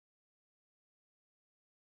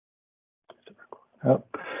Oh,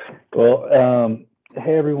 well,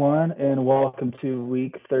 hey everyone, and welcome to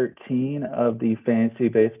week 13 of the Fantasy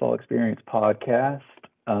Baseball Experience podcast.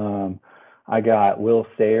 I got Will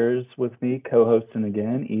Sayers with me, co-hosting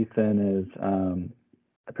again. Ethan is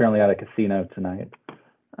apparently at a casino tonight.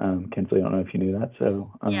 Kinsley, I don't know if you knew that.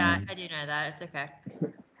 So Yeah, I do know that. It's okay.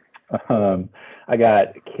 I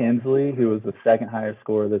got Kinsley, who was the second highest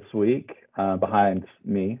scorer this week, behind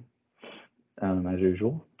me, as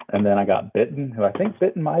usual. And then I got Bitten, who I think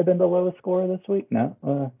Bitten might have been the lowest scorer this week. No,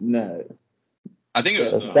 No. I think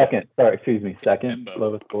it was second. Sorry, excuse me, second Timbo.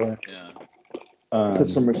 lowest scorer. Yeah. Put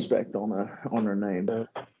some respect on her name.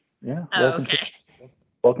 Yeah. Oh, okay.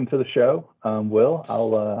 Welcome to the show, Will.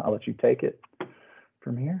 I'll let you take it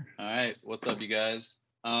from here. All right. What's up, you guys?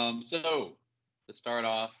 So to start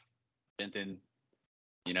off, Benton,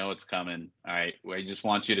 you know what's coming. All right. We just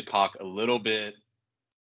want you to talk a little bit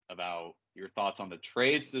about your thoughts on the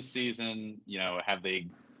trades this season. You know, have they?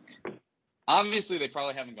 Obviously, they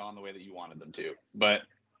probably haven't gone the way that you wanted them to. But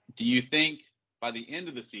do you think by the end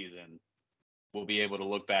of the season, we'll be able to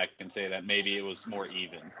look back and say that maybe it was more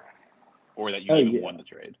even, or that you won the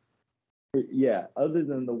trade? Yeah, other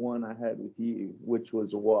than the one I had with you, which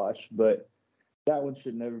was a wash, but that one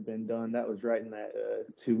should never been done. That was right in that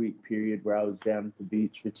 2-week period where I was down at the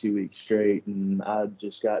beach for 2 weeks straight, and I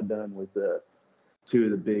just got done with two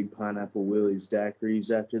of the big Pineapple Willie's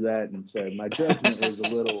daiquiris after that, and so my judgment was a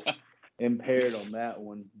little impaired on that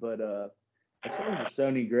one. But as far as the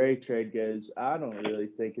Sonny Gray trade goes, I don't really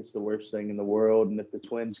think it's the worst thing in the world, and if the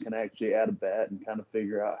Twins can actually add a bat and kind of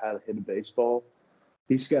figure out how to hit a baseball,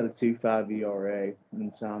 he's got a 2.5 ERA,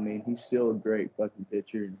 and so, I mean, he's still a great fucking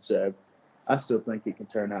pitcher, and so I still think it can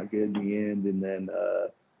turn out good in the end. And then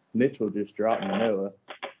Mitchell just dropped Manoa,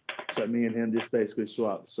 so me and him just basically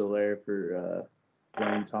swapped Soler for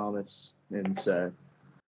Wayne Thomas, and so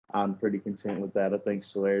I'm pretty content with that. I think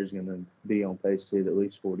Soler is going to be on pace to hit at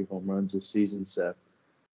least 40 home runs this season, so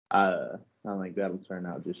I think that'll turn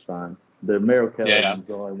out just fine. The Merrill Kelly is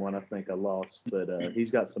the only one I think I lost, but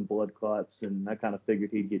he's got some blood clots, and I kind of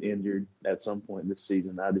figured he'd get injured at some point this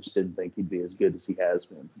season. I just didn't think he'd be as good as he has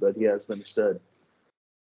been, but he has been a stud.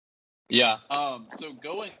 Yeah. So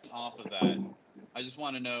going off of that, I just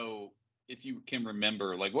want to know if you can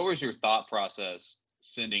remember, like, what was your thought process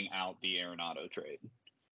sending out the Arenado trade?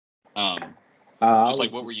 Just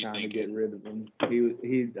like, what were you thinking? To get rid of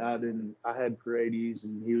him. I had Paredes,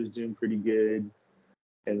 and he was doing pretty good.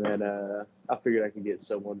 And then I figured I could get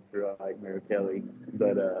someone for like Merrill Kelly,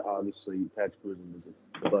 but obviously Patrick Wisdom was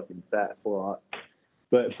a fucking fat flop.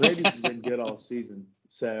 But Paredes has been good all season,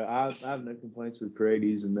 so I have no complaints with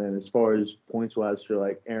Paredes. And then as far as points wise for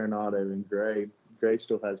like Arenado and Gray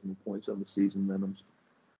still has more points on the season than him,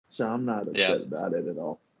 so I'm not upset about it at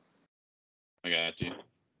all. I got you.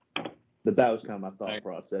 But that was kind of my thought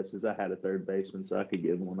process, is I had a third baseman, so I could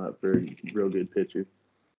give one up for a real good pitcher.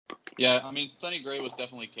 Yeah, I mean, Sonny Gray was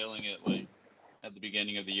definitely killing it. Like at the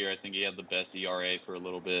beginning of the year, I think he had the best ERA for a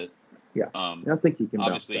little bit. Yeah, I think he can.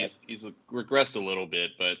 Obviously, he's regressed a little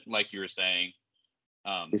bit, but like you were saying,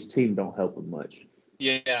 his team don't help him much.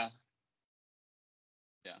 Yeah.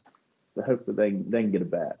 But hopefully they can get a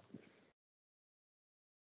bat.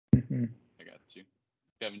 Mm-hmm. I got you,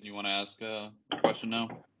 Kevin. You want to ask a question now?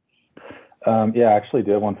 Yeah, I actually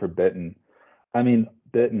did one for Bitten. I mean,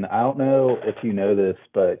 Bitten, I don't know if you know this,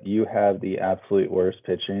 but you have the absolute worst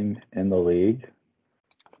pitching in the league.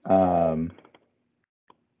 Man,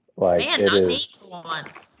 not me for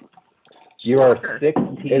once. You are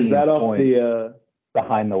 16 Is that off points the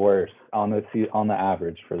behind the worst on the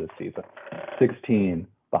average for the season. 16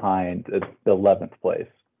 behind the 11th place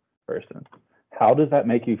person. How does that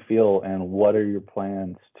make you feel, and what are your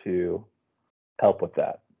plans to help with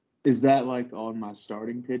that? Is that like on my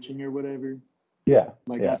starting pitching or whatever? Yeah.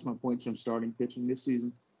 That's my points from starting pitching this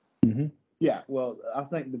season? Mm-hmm. Yeah, well, I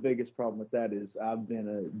think the biggest problem with that is I've been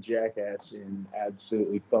a jackass and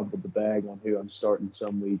absolutely fumbled the bag on who I'm starting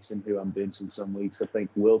some weeks and who I'm benching some weeks. I think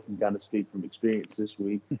Will can kind of speak from experience this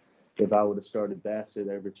week. If I would have started Bassett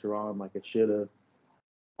over Tehran like I should have,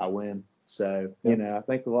 I win. So, I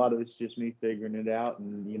think a lot of it's just me figuring it out.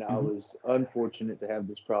 And, I was unfortunate to have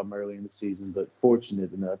this problem early in the season, but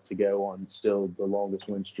fortunate enough to go on still the longest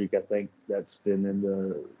win streak I think that's been in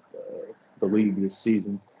the league this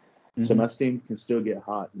season. Mm-hmm. So my team can still get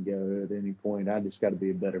hot and go at any point. I just got to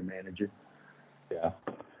be a better manager. Yeah,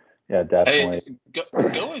 definitely. Hey,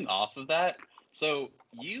 going off of that, so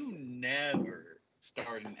you never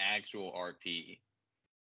start an actual RP.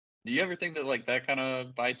 Do you ever think that that kind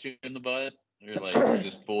of bites you in the butt? Or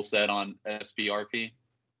just full set on SPRP?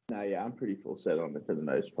 No, yeah, I'm pretty full set on it for the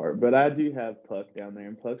most part. But I do have Puck down there,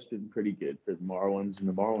 and Puck's been pretty good for the Marlins, and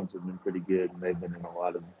the Marlins have been pretty good, and they've been in a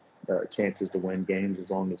lot of chances to win games as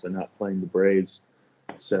long as they're not playing the Braves.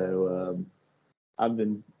 So I've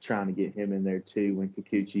been trying to get him in there too when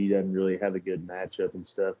Kikuchi doesn't really have a good matchup and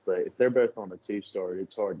stuff. But if they're both on a 2-star,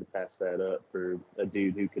 it's hard to pass that up for a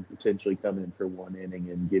dude who could potentially come in for one inning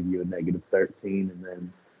and give you a negative 13 and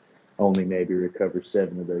then only maybe recover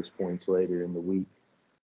 7 of those points later in the week.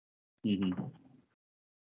 Mm-hmm.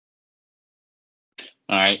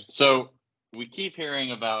 All right. So we keep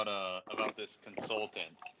hearing about this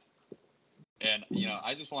consultant, and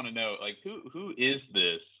I just want to know, like, who is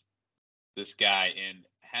this guy, and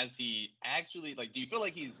has he actually, like, do you feel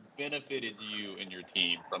like he's benefited you and your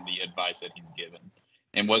team from the advice that he's given?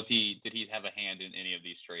 And did he have a hand in any of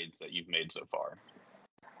these trades that you've made so far?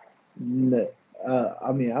 No,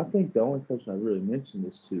 I mean, I think the only person I really mentioned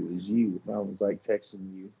this to is you. I was like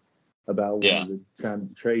texting you about trying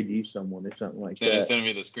to trade you someone or something like that. Send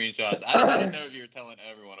me the screenshots. I didn't know if you were telling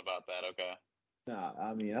everyone about that. Okay. No,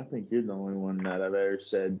 I mean, I think you're the only one that I've ever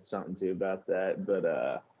said something to about that.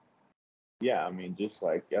 But yeah, I mean, just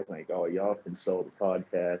like I think all y'all consult a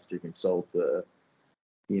podcast or consult a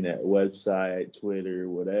website, Twitter,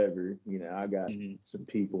 whatever. I got some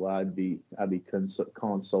people I'd be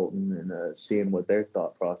consulting and seeing what their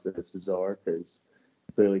thought processes are, because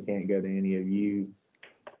clearly can't go to any of you.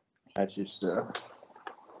 That's just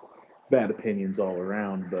bad opinions all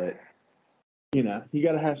around. But you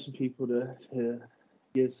got to have some people to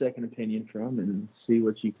get a second opinion from and see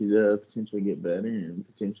what you could potentially get better and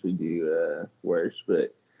potentially do worse.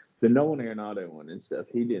 But the Nolan Arenado one and stuff,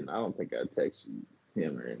 he didn't. I don't think I texted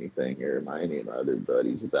him or anything, or any of my other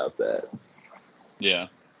buddies about that. Yeah.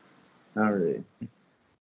 Not really.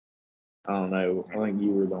 I don't know. I think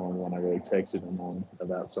you were the only one I really texted him on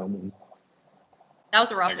about someone. That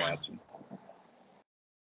was a rough one. You.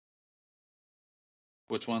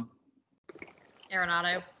 Which one?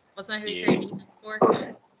 Arenado. Wasn't that who you traded defense for?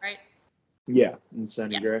 Right? Yeah, and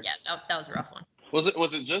Sonny Gray. Yeah, that was a rough one. Was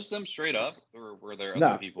it just them straight up, or were there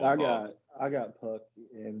other people involved? I got Puck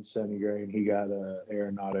and Sonny Gray, and he got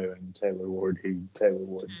Arenado and Taylor Ward, who Taylor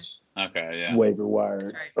Ward's waiver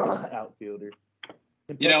wire outfielder.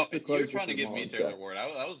 You're trying to give me Taylor Ward. I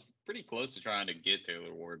was pretty close to trying to get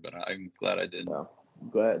Taylor Ward, but I'm glad I didn't.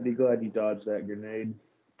 Well, be glad you dodged that grenade.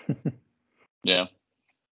 Yeah.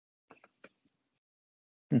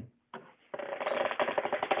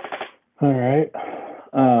 All right.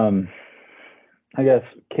 I guess,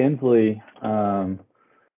 Kinsley, a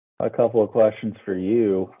couple of questions for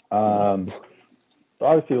you. So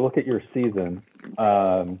obviously, look at your season.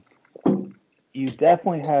 You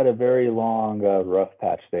definitely had a very long rough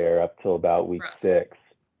patch there up till about week 6.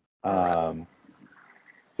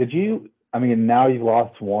 Did you? I mean, now you've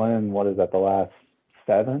lost one. What is that? The last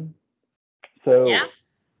 7. So,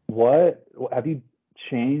 what have you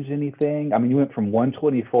changed anything? I mean, you went from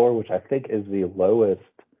 124, which I think is the lowest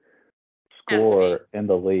score in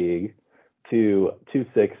the league, to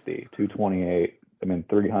 260, 228. I mean,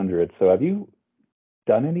 300. So, have you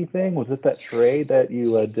done anything? Was it that trade that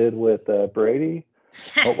you did with Brady?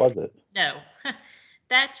 What was it? No.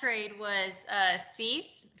 That trade was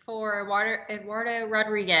Cease for Eduardo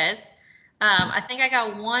Rodriguez. I think I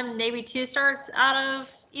got 1, maybe 2 starts out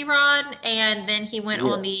of Iran, and then he went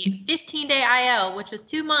on the 15-day IL, which was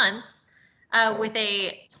 2 months, with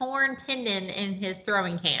a torn tendon in his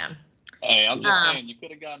throwing hand. Hey, I'm just saying, you could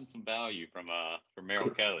have gotten some value from Merrill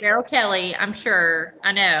Kelly. Merrill Kelly, I'm sure.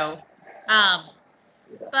 I know.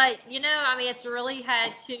 But, I mean, it's really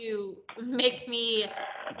had to make me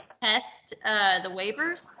test the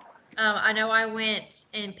waivers. I know I went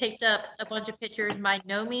and picked up a bunch of pitchers. By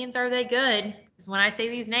no means are they good, because when I say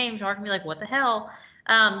these names, y'all are going to be like, what the hell?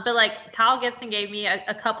 But, like, Kyle Gibson gave me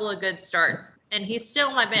a couple of good starts, and he's still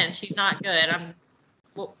on my bench. He's not good.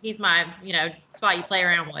 He's my, spot you play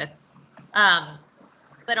around with.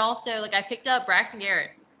 But also, like, I picked up Braxton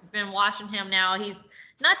Garrett. I've been watching him now. He's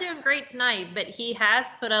not doing great tonight, but he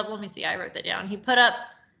has put up, let me see, I wrote that down. He put up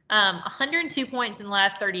 102 points in the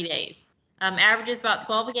last 30 days. Averages about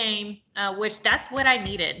 12 a game, which that's what I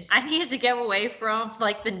needed. I needed to go away from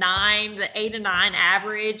like the 8 to 9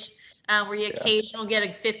 average, where you occasionally get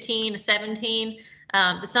a 15, a 17,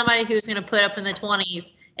 to somebody who's going to put up in the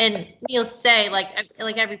 20s. And needless to say, like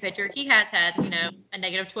every pitcher, he has had, a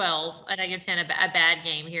negative 12, a negative 10, a bad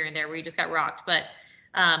game here and there where he just got rocked. But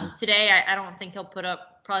today, I don't think he'll put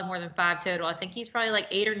up probably more than 5 total. I think he's probably like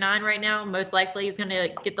 8 or 9 right now. Most likely he's going to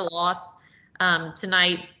get the loss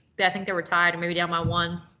tonight. I think they were tied or maybe down by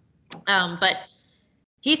 1. But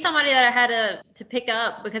he's somebody that I had to pick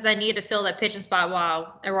up because I needed to fill that pitching spot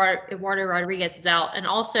while Eduardo Rodriguez is out. And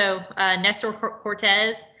also Nestor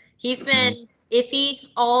Cortez, he's been iffy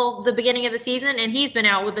all the beginning of the season, and he's been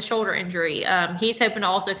out with a shoulder injury. He's hoping to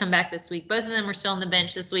also come back this week. Both of them are still on the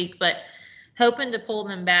bench this week, but hoping to pull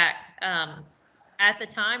them back. At the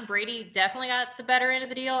time, Brady definitely got the better end of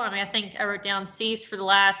the deal. I mean, I think I wrote down Cease for the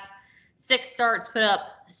last 6 starts, put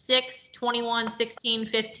up 6, 21, 16,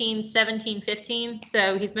 15, 17, 15.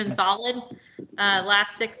 So he's been solid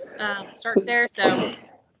last 6 starts there. So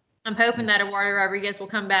I'm hoping that Eduardo Rodriguez will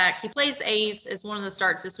come back. He plays the A's as one of the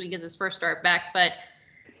starts this week as his first start back, but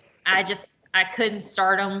I couldn't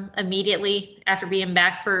start him immediately after being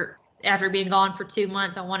gone for 2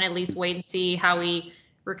 months. I want to at least wait and see how he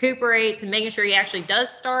recuperates and making sure he actually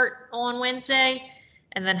does start on Wednesday,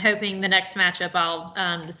 and then hoping the next matchup I'll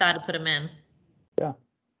decide to put him in. Yeah,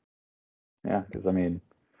 because I mean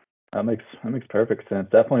that makes perfect sense.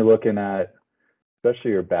 Definitely looking at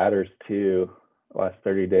especially your batters too. Last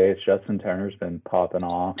 30 days, Justin Turner's been popping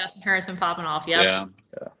off. Yep. Yeah.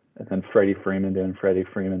 And then Freddie Freeman doing Freddie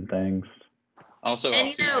Freeman things. Also,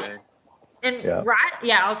 and Altuve.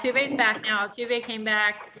 Altuve's back now. Altuve came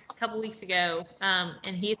back a couple weeks ago, and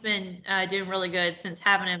he's been doing really good since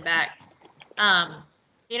having him back.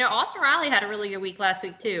 Austin Riley had a really good week last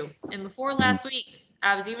week too. And before last week,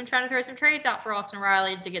 I was even trying to throw some trades out for Austin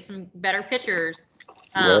Riley to get some better pitchers.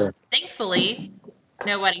 Thankfully,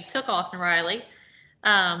 nobody took Austin Riley.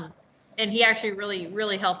 And he actually really,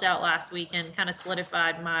 really helped out last week and kind of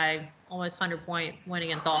solidified my almost 100-point win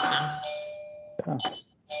against Austin. Yeah.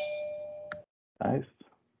 Nice.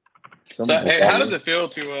 So, hey, how does it feel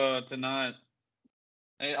to not?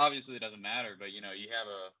 Obviously, it doesn't matter, but you have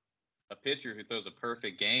a pitcher who throws a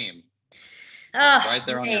perfect game right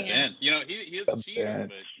there on your bench. He is a cheater,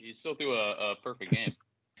 but he still threw a perfect game.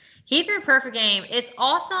 He threw a perfect game. It's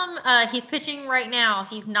awesome. He's pitching right now.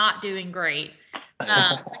 He's not doing great. Which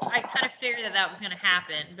I kind of figured that was going to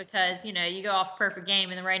happen because, you go off perfect game,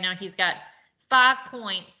 and then right now he's got 5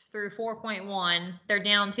 points through 4.1. They're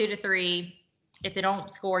down 2-3. If they don't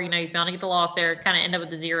score, he's bound to get the loss there, kind of end up with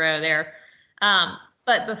the 0 there.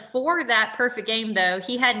 But before that perfect game, though,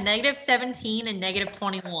 he had -17 and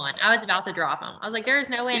 -21. I was about to drop him. I was like, there's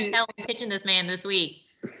no way in hell I'm pitching this man this week.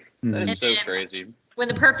 That is so crazy. When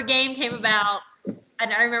the perfect game came about,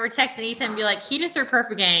 and I remember texting Ethan and be like, he just threw a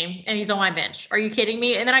perfect game, and he's on my bench. Are you kidding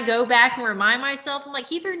me? And then I go back and remind myself, I'm like,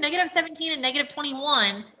 he threw -17 and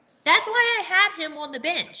 -21. That's why I had him on the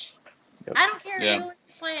bench. Yep. I don't care who he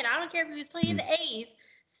was playing. I don't care if he was playing the A's.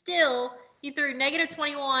 Still, he threw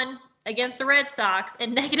 -21 against the Red Sox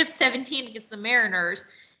and -17 against the Mariners.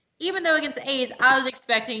 Even though against the A's, I was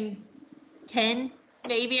expecting 10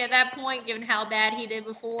 maybe at that point, given how bad he did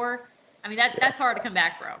before. I mean, that's hard to come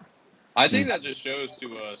back from. I think that just shows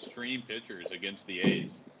to stream pitchers against the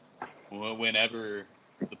A's whenever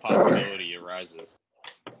the possibility arises.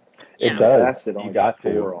 It does. You got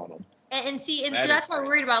to. On them. And so that's what we're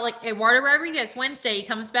worried about. Like Eduardo Rodriguez, Wednesday, he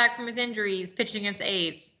comes back from his injuries, pitching against the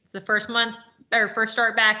A's. It's the first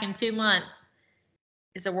start back in 2 months.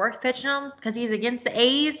 Is it worth pitching him because he's against the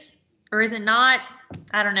A's, or is it not?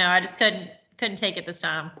 I don't know. I just couldn't take it this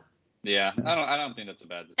time. Yeah, I don't think that's a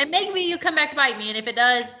bad decision. And maybe you come back to bite me, and if it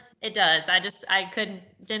does, it does. I didn't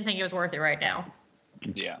think it was worth it right now.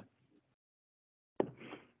 Yeah.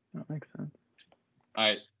 That makes sense. All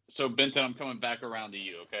right. So, Benton, I'm coming back around to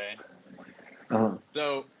you, okay?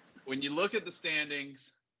 So, when you look at the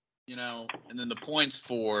standings, and then the points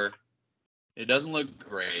for, it doesn't look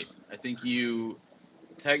great. I think you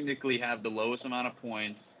technically have the lowest amount of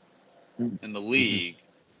points in the league.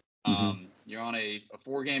 You're on a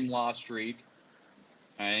 4-game loss streak,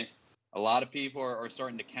 right? A lot of people are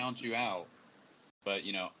starting to count you out. But,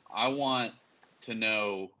 I want to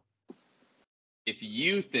know if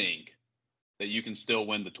you think that you can still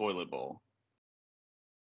win the toilet bowl.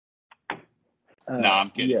 No, I'm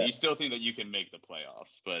kidding. Yeah. You still think that you can make the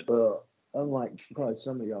playoffs, but well, unlike probably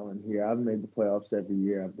some of y'all in here, I've made the playoffs every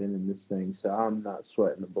year I've been in this thing, so I'm not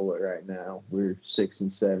sweating the bullet right now. We're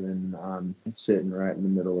 6-7. I'm sitting right in the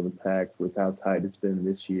middle of the pack with how tight it's been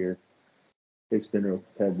this year. It's been real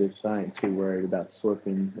competitive, so I ain't too worried about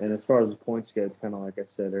slipping. And as far as the points go, it's kind of like I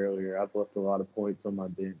said earlier, I've left a lot of points on my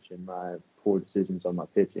bench and my poor decisions on my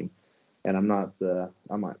pitching. And I'm not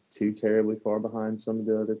too terribly far behind some of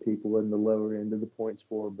the other people in the lower end of the points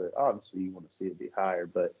for, but obviously you want to see it be higher.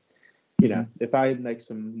 But, if I make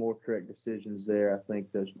some more correct decisions there, I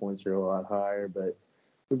think those points are a lot higher. But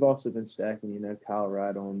we've also been stacking, Kyle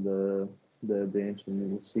Wright on the bench,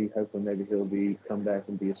 and we'll see. Hopefully maybe he'll come back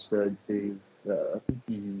and be a stud too.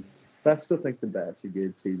 But I still think the bats are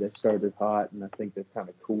good too. They started hot, and I think they've kind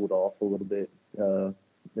of cooled off a little bit in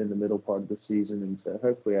the middle part of the season. And so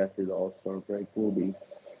hopefully after the All-Star break, we'll be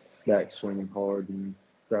back swinging hard and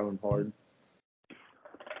throwing hard.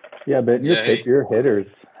 Yeah, but Yeah, your hitters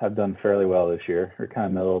have done fairly well this year. They're kind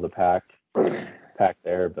of middle of the pack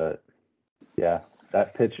there, but yeah,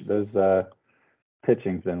 those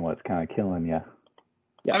pitching's been what's kind of killing you.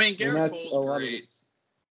 Yeah, I mean, and Garrett that's Cole's a lot great. of it's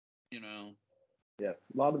Yeah, a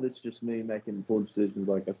lot of it's just me making poor decisions.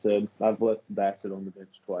 Like I said, I've left Bassett on the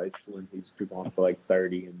bench twice when he's gone for like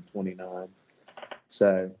 30 and 29.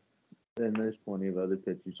 So, and there's plenty of other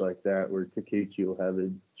pitchers like that where Kikuchi will have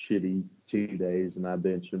a shitty 2 days, and I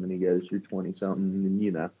bench him, and he goes through 20 something,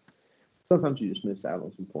 and sometimes you just miss out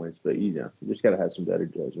on some points, but you just got to have some better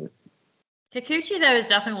judgment. Kikuchi, though, is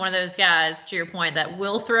definitely one of those guys, to your point, that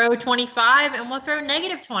will throw 25 and will throw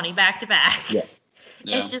negative 20 back to back. Yeah.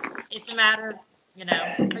 It's a matter of,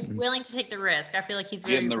 are you willing to take the risk? I feel like he's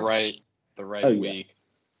very getting the risky. right week.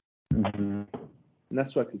 Mm-hmm. And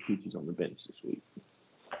that's why Kikuchi's on the bench this week.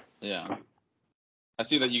 Yeah. I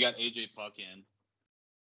see that you got AJ Puck in.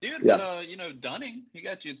 Dude, Yeah. but Dunning, he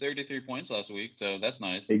got you 33 points last week, so that's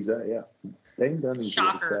nice. Exactly, yeah. Dane Dunning's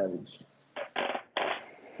really savage.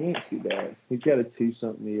 He ain't too bad. He's got a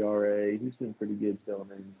 2-something ERA. He's been pretty good filling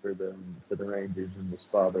in for the Rangers in the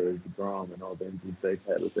spot of DeGrom and all the injuries they've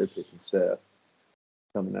had with their pitching staff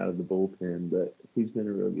coming out of the bullpen. But he's been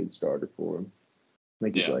a real good starter for them. I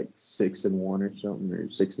think he's like 6-1 or something, or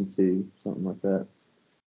 6-2, something like that.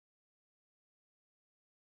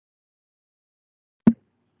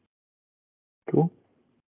 Cool.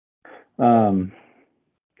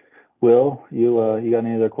 Will, you got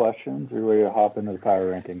any other questions, or are we ready to hop into the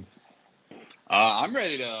power rankings? I'm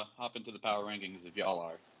ready to hop into the power rankings if y'all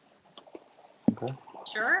are. Okay.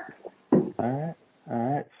 Sure. All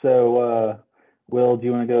right. So, Will, do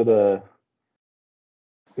you want to go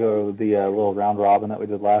the little round robin that we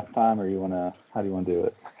did last time, or how do you want to do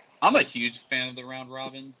it? I'm a huge fan of the round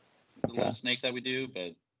robin, the little snake that we do,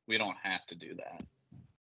 but we don't have to do that.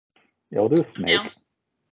 Yeah, we'll do a snake. Yeah.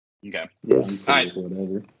 Okay. Yeah, All right. whatever.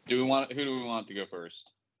 Who do we want to go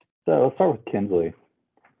first? So let's start with Kinsley.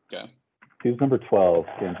 Okay. Who's number 12,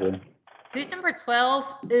 Kinsley? Who's number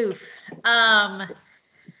 12? Oof. I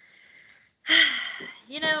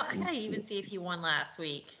gotta even see if he won last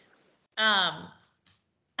week. I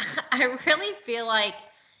really feel like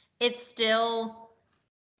it's still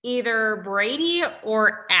either Brady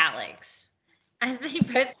or Alex. I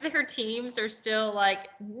think both their teams are still like,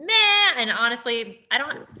 meh. And honestly,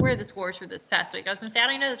 where are the scores for this past week? I was going to say, I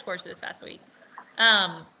don't even know the scores for this past week.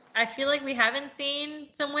 I feel like we haven't seen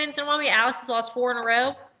some wins in a while. Alex has lost 4 in a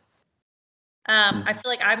row. I feel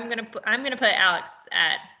like I'm gonna put Alex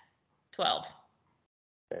at 12.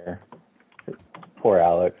 Fair. Poor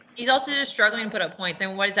Alex. He's also just struggling to put up points.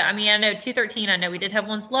 And what is that? I mean, I know 213. I know we did have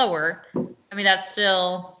ones lower. I mean, that's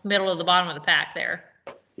still middle of the bottom of the pack there.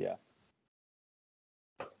 Yeah.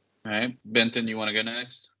 All right, Benton, you want to go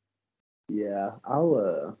next? Yeah,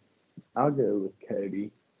 I'll go with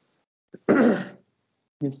Cody.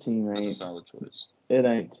 His team That's a ain't. solid choice. It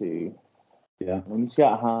ain't too. Yeah. And he's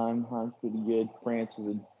got Heim. Heim's pretty good. France is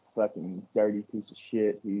a fucking dirty piece of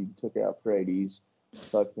shit who took out Brady's.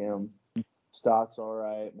 Fuck him. Stott's all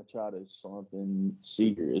right. Machado's slumping.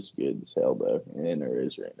 Seager is good as hell, though. And there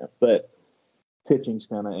is right now. But pitching's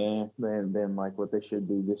kind of They haven't been like what they should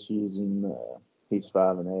be this season. He's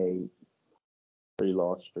 5-8.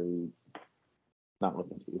 3-loss streak. Not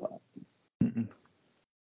looking too hot.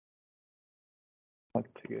 Not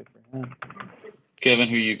too good for him. Kevin,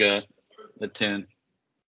 who you got at 10?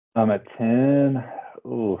 I'm at 10.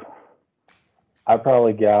 Ooh. I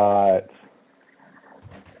probably got,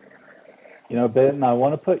 Benton, I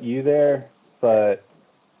want to put you there, but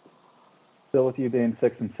still with you being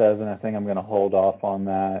 6 and 7, I think I'm going to hold off on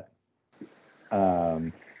that.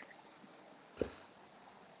 I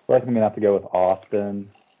feel like I'm going to have to go with Austin.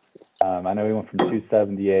 I know he went from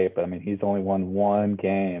 278, but I mean, he's only won 1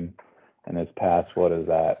 game in his past, what is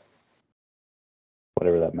that?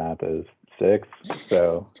 Whatever that math is, 6.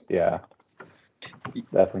 So, yeah.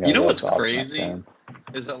 Definitely. You know what's crazy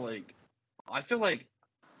is that, I feel like,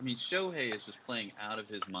 Shohei is just playing out of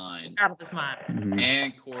his mind. Out of his mind. Mm-hmm.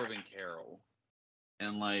 And Corbin Carroll.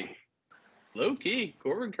 And, low key,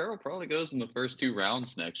 Corbin Carroll probably goes in the first 2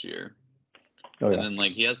 rounds next year. Oh, yeah. And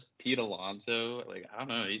then, he has Pete Alonso. I don't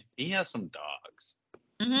know. He has some dogs.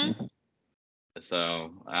 Mm-hmm.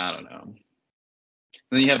 So, I don't know. And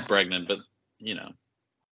then you have Bregman, but,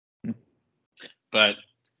 But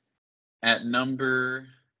at number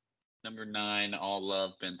 9, all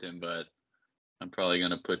love Benton, but I'm probably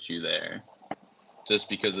going to put you there. just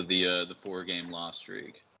because of the 4-game loss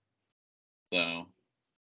streak. So,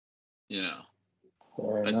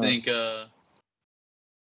 Fair I enough.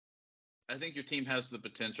 think your team has the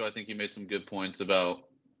potential. I think you made some good points about,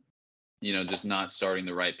 just not starting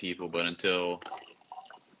the right people, but until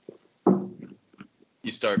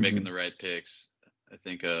you start making the right picks, I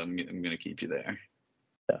think I'm going to keep you there.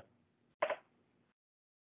 Yeah.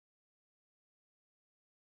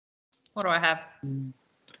 What do I have?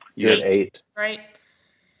 You're at 8. Right.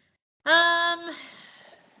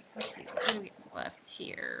 Let's see. What do we have left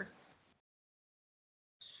here?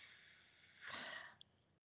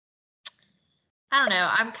 I don't know.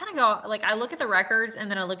 I'm kind of I look at the records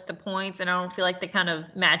and then I look at the points and I don't feel like they kind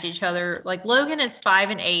of match each other. Like Logan is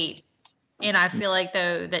 5-8, and I feel like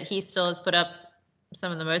though that he still has put up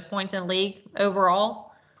some of the most points in the league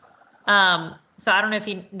overall. So I don't know if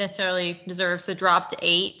he necessarily deserves to drop to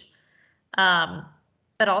 8.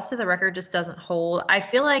 But also the record just doesn't hold. I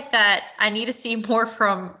feel like that I need to see more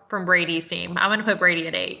from Brady's team. I'm going to put Brady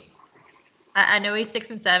at 8. I know he's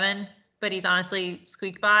 6-7, but he's honestly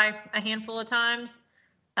squeaked by a handful of times.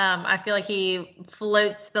 I feel like he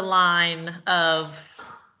floats the line of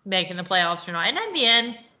making the playoffs or not. And in the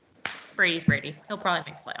end, Brady's Brady. He'll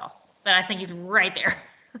probably make the playoffs. But I think he's right there.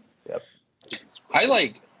 Yep.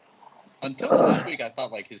 Until last week, I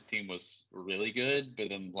thought his team was really good, but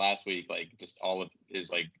then last week, just all of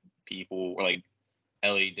his people were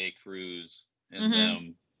Ellie De Cruz and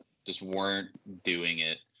them just weren't doing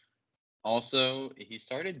it. Also, he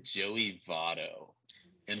started Joey Votto,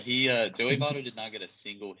 and Joey Votto did not get a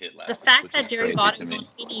single hit last week. The fact that Joey Votto's on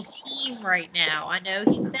any team right now, I know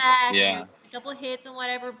he's back, a couple of hits and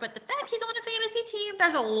whatever, but the fact he's on a fantasy team,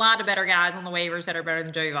 there's a lot of better guys on the waivers that are better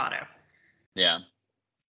than Joey Votto. Yeah.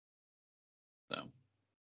 So.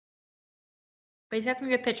 But he's got some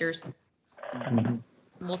good pitchers.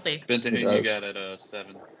 We'll see. Benton, who you got at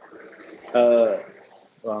 7?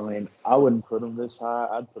 Well, I mean, I wouldn't put him this high.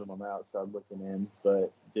 I'd put him on the outside looking in,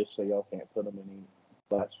 but just so y'all can't put him any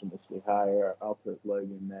blasphemously higher, I'll put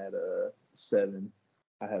Logan at 7.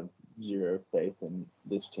 I have zero faith in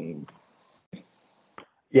this team.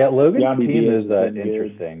 Yeah, Logan's Yandy team Diaz is has been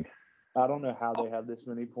interesting. I don't know how they have this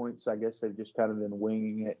many points. I guess they've just kind of been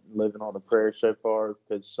winging it and living on a prayer so far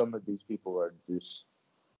because some of these people are just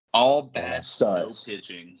all bats, no sus.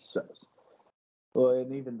 pitching. Sus. Well,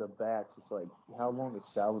 and even the bats, it's how long is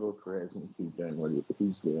Salvador Perez going to keep doing what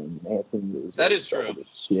he's doing? Anthony that is true.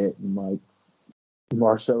 Shit, and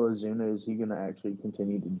Marcell Ozuna, is he going to actually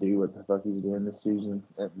continue to do what the fuck he's doing this season?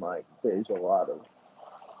 And there's a lot of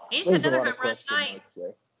question marks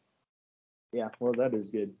there. Yeah, well, that is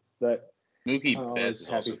good, but Mookie I'm Betts always is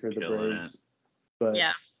happy also for the killing Braves. it. But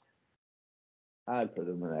yeah, I'd put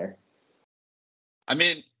him there. I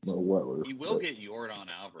mean, Whatever. you will get Yordan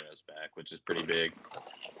Alvarez back, which is pretty big.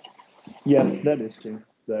 Yeah, that is true.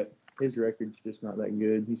 But his record's just not that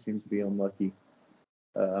good. He seems to be unlucky.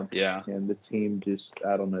 Yeah. And the team just,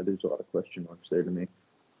 I don't know, there's a lot of question marks there to me.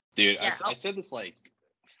 Dude, yeah, I said this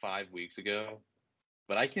 5 weeks ago,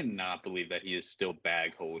 but I cannot believe that he is still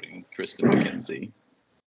bag holding Tristan McKenzie.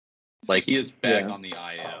 He is back on the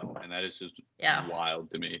IL, and that is just wild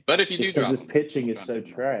to me. But if you do drop because his pitching him, is so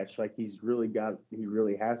trash, he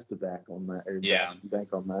really has to back on that or bank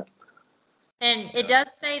on that. And it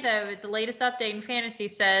does say though, the latest update in fantasy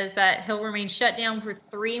says that he'll remain shut down for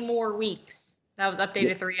 3 more weeks. That was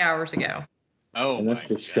updated 3 hours ago. Oh, and that's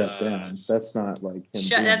just shut down. That's not him.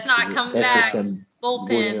 That's not coming back. That's just him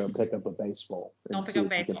bullpen. Pick up a baseball and Don't pick see up if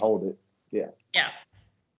baseball. he can hold it. Yeah. Yeah.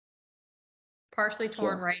 Partially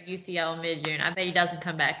torn right UCL in mid-June. I bet he doesn't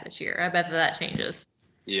come back this year. I bet that changes.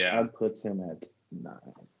 Yeah. I'd put him at 9.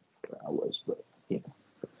 I was, but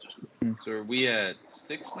So are we at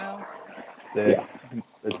 6 now? 6. Yeah.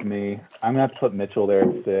 It's me. I'm gonna have to put Mitchell there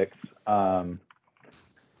at 6.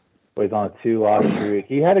 He's on a 2-loss streak.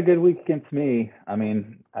 He had a good week against me. I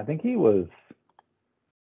mean, I think he was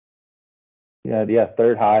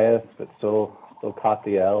third highest, but still caught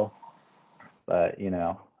the L. But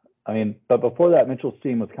but before that, Mitchell's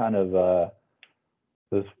team was kind of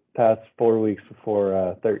those past 4 weeks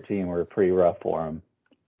before 13 were pretty rough for him.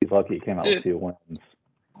 He's lucky he came out with 2 wins.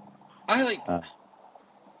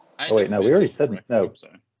 Wait, no, we already said no.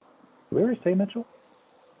 Did we already say Mitchell?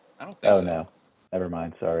 I don't think so. Oh no, never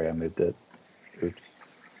mind. Sorry, I moved it. Oops.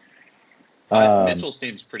 Mitchell's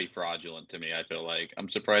team's pretty fraudulent to me. I feel like I'm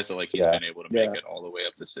surprised that he's been able to make it all the way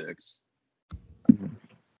up to 6.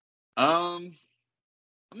 I'm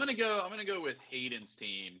gonna go with Hayden's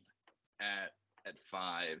team at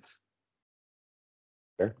 5.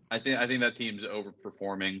 Sure. I think that team's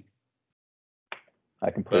overperforming.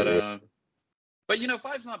 I completely. But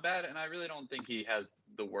 5's not bad, and I really don't think he has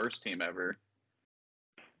the worst team ever.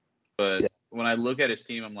 But when I look at his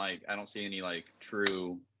team, I'm like, I don't see any like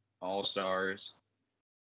true all-stars.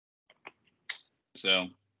 So,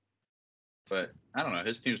 but I don't know.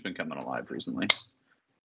 His team's been coming alive recently.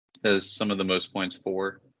 Has some of the most points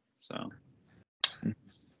for. So,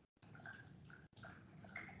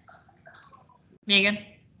 Megan?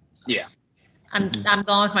 Yeah. I'm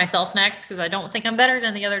going with myself next because I don't think I'm better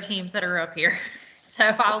than the other teams that are up here.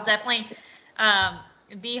 So I'll definitely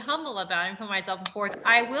be humble about it and put myself in fourth.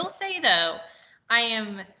 I will say, though, I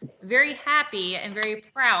am very happy and very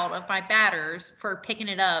proud of my batters for picking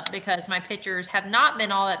it up because my pitchers have not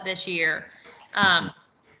been all that this year.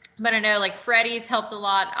 But I know like Freddie's helped a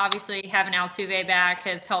lot. Obviously, having Altuve back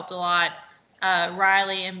has helped a lot.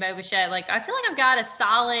 Riley and Bo Bichette. Like I feel like I've got a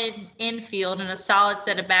solid infield and a solid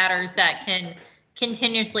set of batters that can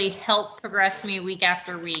continuously help progress me week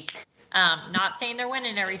after week. Not saying they're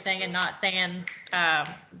winning everything and not saying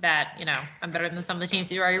that I'm better than some of the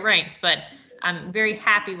teams you already ranked, but I'm very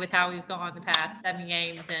happy with how we've gone the past 7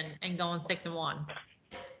 games and going 6-1.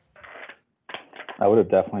 I would have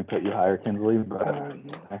definitely put you higher, Kinsley, but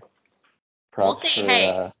we'll see.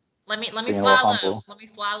 Hey, let me fly low. Let me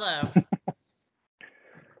fly low.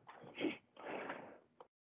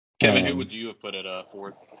 Kevin, who would you have put at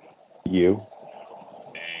fourth? You.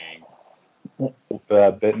 Dang.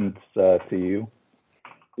 Bittens to you.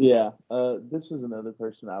 Yeah, this is another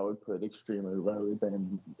person I would put extremely lower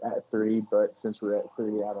than at 3, but since we're at 3,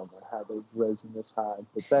 I don't know how they've risen this high,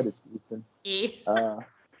 but that is Ethan.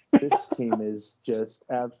 This team is just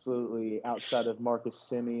absolutely outside of Marcus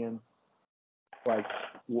Semien,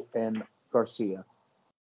 and Garcia.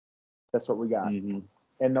 That's what we got. Mm-hmm.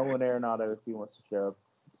 And Nolan Arenado, if he wants to show up,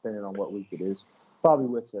 depending on what week it is. Bobby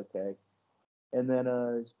Witt's okay. And then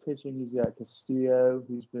his pitching, he's got Castillo,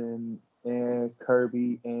 who's been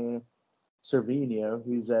Kirby, and Cervinho,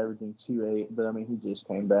 who's averaging 2.8. But, I mean, he just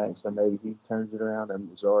came back, so maybe he turns it around. And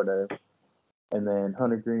Luzardo. And then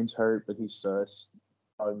Hunter Green's hurt, but he's sus.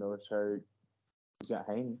 Probably Miller's hurt. He's got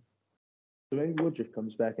Haney. So maybe Woodruff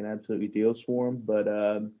comes back and absolutely deals for him. But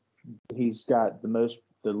he's got the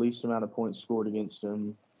least amount of points scored against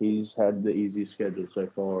him. He's had the easiest schedule so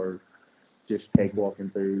far, just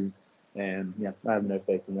cakewalking through. And, yeah, I have no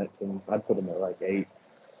faith in that team. I'd put him at like 8.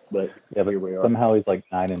 But here we are. Somehow he's like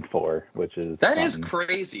 9-4, which is is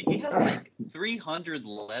crazy. He has like 300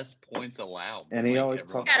 less points allowed. And he always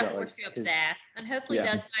talks got about a horseshoe up his ass. And hopefully he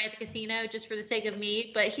does tonight at the casino just for the sake of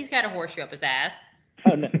me, but he's got a horseshoe up his ass.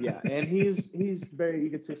 Oh, no, yeah. And he's very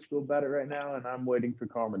egotistical about it right now, and I'm waiting for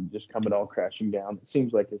karma to just come it all crashing down. It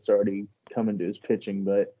seems like it's already coming to his pitching,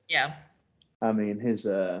 but yeah. I mean,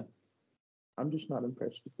 I'm just not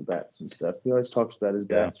impressed with the bats and stuff. He always talks about his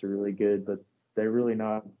bats are really good, but they're really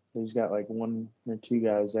not. He's got like 1 or 2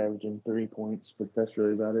 guys averaging 3 points, but that's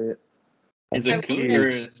really about it. Is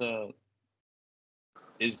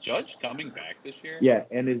Judge coming back this year? Yeah,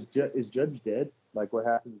 and is Judge dead? Like, what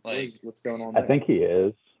happens? What's going on there? I think he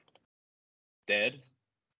is. Dead?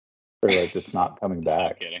 Or like just not coming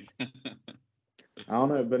back. Kidding. I don't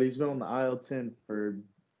know, but he's been on the IL-10 for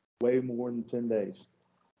way more than 10 days.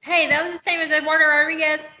 Hey, that was the same as Eduardo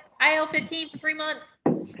Rodriguez. IL-15 for 3 months.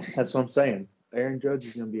 That's what I'm saying. Aaron Judge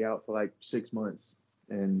is going to be out for like 6 months,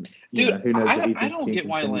 and who knows if Ethan's team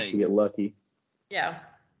continues to get lucky. Yeah.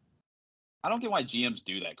 I don't get why GMs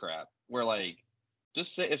do that crap. Where like,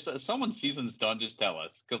 just say if someone's season's done, just tell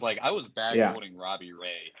us. Because like I was holding Robbie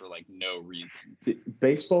Ray for like no reason.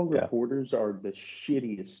 Baseball reporters are the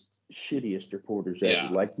shittiest reporters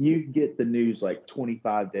ever. Like you get the news like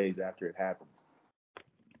 25 days after it happens.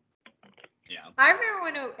 Yeah. I remember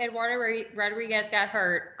when Eduardo Rodriguez got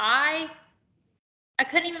hurt. I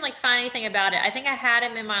couldn't even like find anything about it. I think I had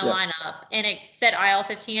him in my lineup and it said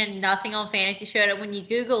IL-15 and nothing on fantasy showed up. When you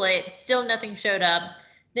Google it, still nothing showed up.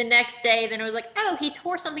 The next day, then it was like, oh, he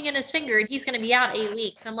tore something in his finger and he's going to be out 8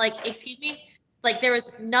 weeks. I'm like, excuse me? Like there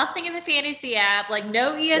was nothing in the fantasy app, like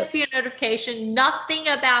no ESPN notification, nothing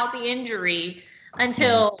about the injury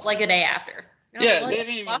until like a day after. They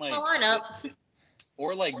didn't even like my lineup.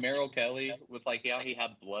 Or like Merrill Kelly with like how he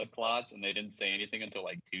had blood clots and they didn't say anything until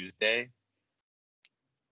like Tuesday.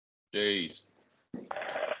 Jeez.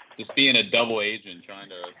 Just being a double agent trying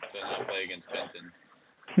to not play against Benton.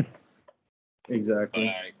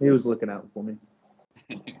 Exactly. He was looking out for me.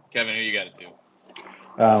 Kevin, who you got it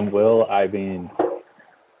to? Will, I mean,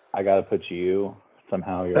 I got to put you.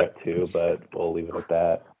 Somehow you're at 2, but we'll leave it at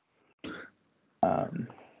that.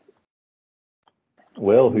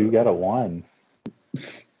 Will, who you got at 1?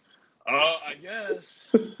 I guess.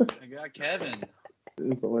 I got Kevin.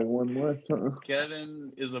 There's only one left, huh?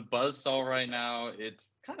 Kevin is a buzzsaw right now.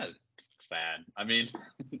 It's kind of sad. I mean,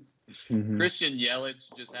 Christian Yelich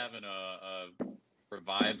just having a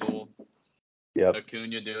revival. Yep.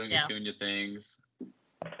 Acuna doing Acuna things.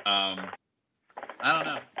 I don't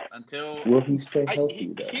know. Until Will he stay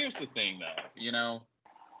healthy, though? Here's the thing, though. You know,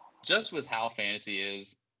 just with how fantasy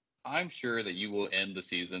is, I'm sure that you will end the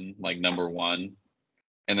season like number 1,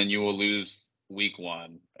 and then you will lose week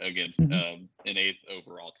 1 against an 8th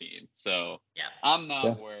overall team. So I'm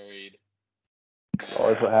not worried.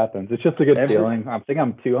 Always what happens. It's just a good feeling. I think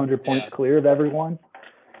I'm 200 points clear of everyone.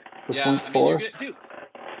 I mean, you're good. Dude,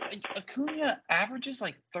 Acuna averages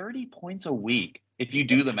like 30 points a week if you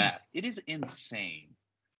do the math. It is insane.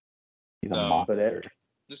 He's a monster.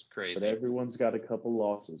 Just crazy. But everyone's got a couple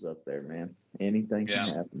losses up there, man. Anything can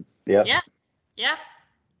happen. Yep. Yeah.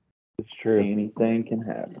 It's true. Anything can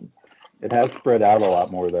happen. It has spread out a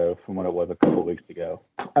lot more, though, from what it was a couple weeks ago.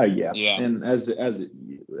 Oh, yeah. And as it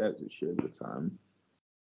should at the time.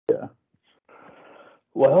 Yeah.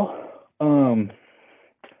 Well,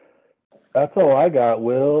 that's all I got.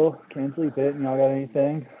 Will, Kinsley, Benton, y'all got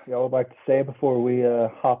anything y'all would like to say before we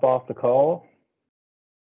hop off the call?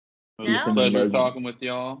 It was a pleasure talking with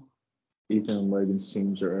y'all. Ethan and Logan's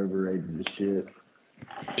teams are overrated as shit.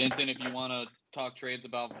 Benton, if you want to talk trades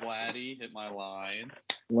about Vladdy, hit my lines.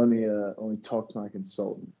 Let me talk to my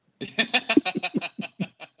consultant.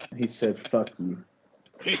 He said, "Fuck you."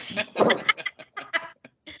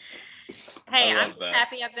 Hey, I'm just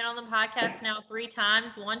happy I've been on the podcast now 3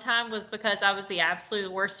 times. One time was because I was the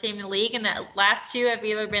absolute worst team in the league, and the last 2 have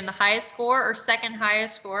either been the highest score or second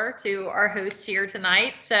highest score to our host here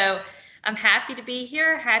tonight. So I'm happy to be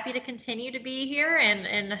here, happy to continue to be here,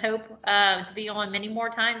 and hope to be on many more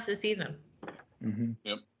times this season.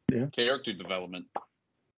 Yep. Yeah. Character development.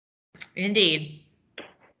 Indeed.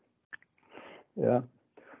 Yeah.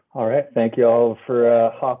 All right. Thank you all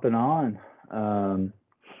for hopping on.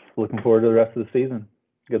 Looking forward to the rest of the season.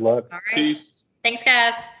 Good luck. All right. Peace. Thanks,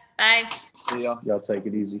 guys. Bye. See ya. Y'all take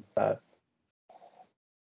it easy. Bye.